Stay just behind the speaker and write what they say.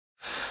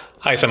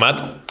Hi,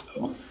 Samad.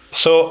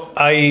 So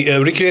I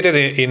recreated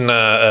in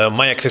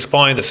my access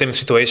point the same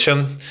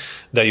situation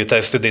that you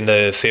tested in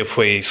the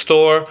Safeway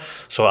store.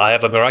 So I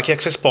have a Meraki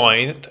access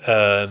point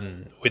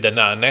with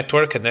a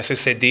network, an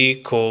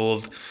SSID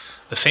called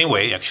the same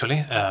way, actually,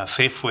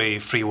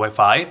 Safeway free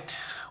Wi-Fi,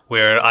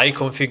 where I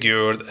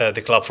configured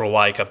the Cloud for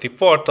Y captive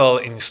portal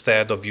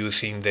instead of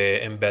using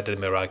the embedded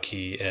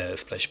Meraki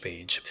splash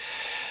page.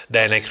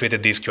 Then I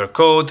created this QR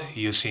code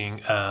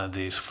using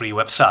this free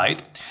website.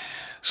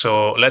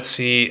 So let's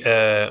see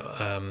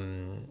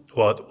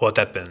what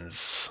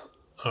happens.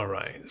 All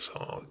right,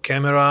 so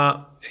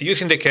camera,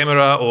 using the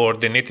camera or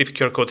the native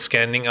QR code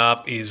scanning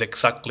app is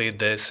exactly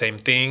the same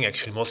thing.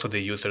 Actually, most of the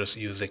users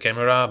use the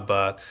camera,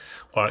 but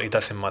well, it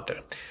doesn't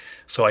matter.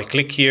 So I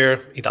click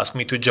here, it asks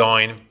me to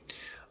join.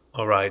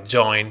 All right,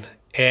 join.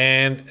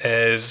 And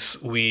as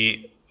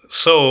we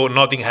saw,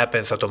 nothing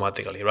happens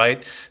automatically,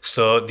 right?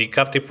 So the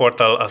captive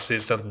portal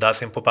assistant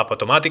doesn't pop up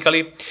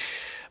automatically.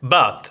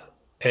 But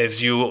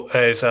as you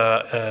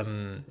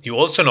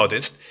also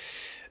noticed,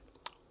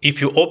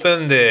 if you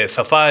open the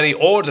Safari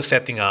or the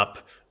setting app,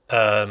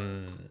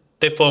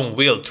 the phone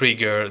will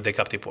trigger the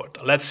captive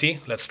portal. Let's see.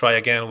 Let's try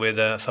again with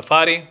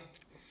Safari.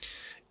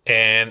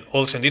 And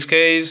also in this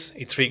case,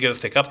 it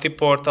triggers the captive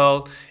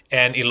portal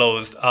and it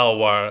loads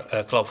our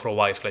Cloud for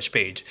Y splash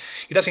page.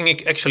 It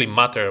doesn't actually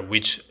matter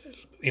which,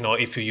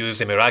 if you use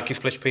the Meraki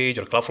splash page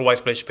or Cloud for Y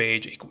splash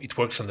page, it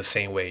works in the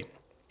same way.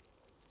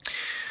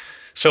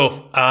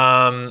 So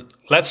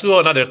let's do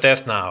another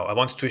test now. I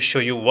wanted to show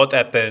you what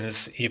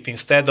happens if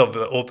instead of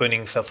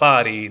opening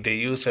Safari, the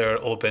user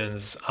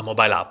opens a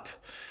mobile app.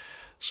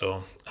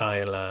 So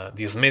I'll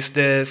dismiss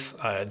this.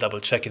 I'll double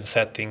check in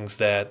settings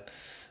that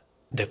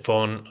the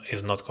phone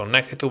is not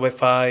connected to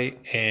Wi-Fi.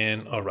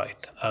 And all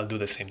right, I'll do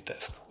the same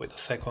test. Wait a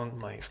second,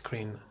 my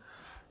screen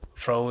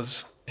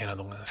froze and I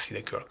don't want to see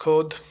the QR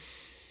code.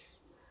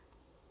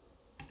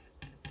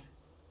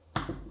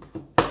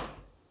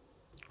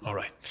 All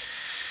right.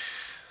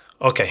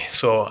 Okay,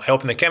 so I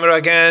open the camera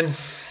again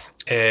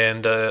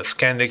and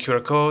scan the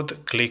QR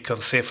code, click on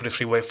Safely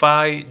Free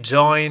Wi-Fi,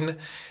 join,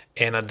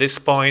 and at this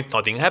point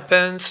nothing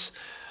happens.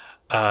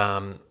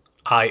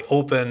 I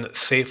open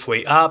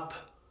Safeway app,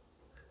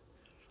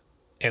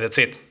 and that's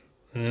it.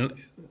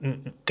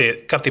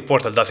 The captive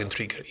portal doesn't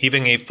trigger.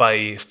 Even if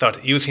I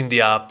start using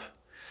the app,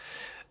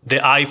 the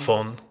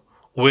iPhone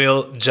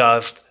will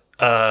just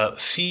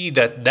see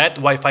that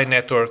Wi-Fi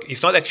network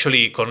is not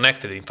actually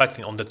connected. In fact,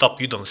 on the top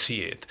you don't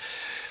see it.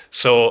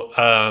 So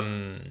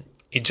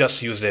it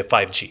just uses the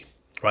 5G,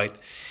 right?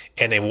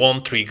 And it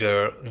won't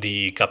trigger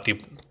the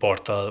captive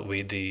portal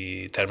with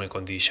the term and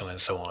condition and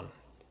so on.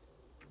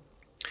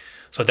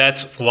 So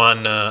that's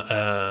one.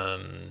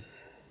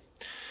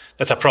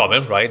 That's a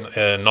problem, right?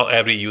 Not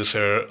every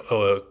user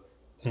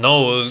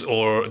knows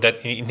or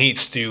that it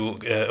needs to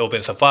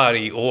open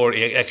Safari or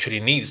it actually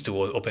needs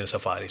to open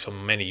Safari. So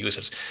many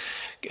users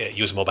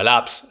use mobile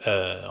apps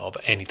of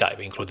any type,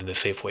 including the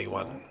Safeway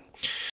one.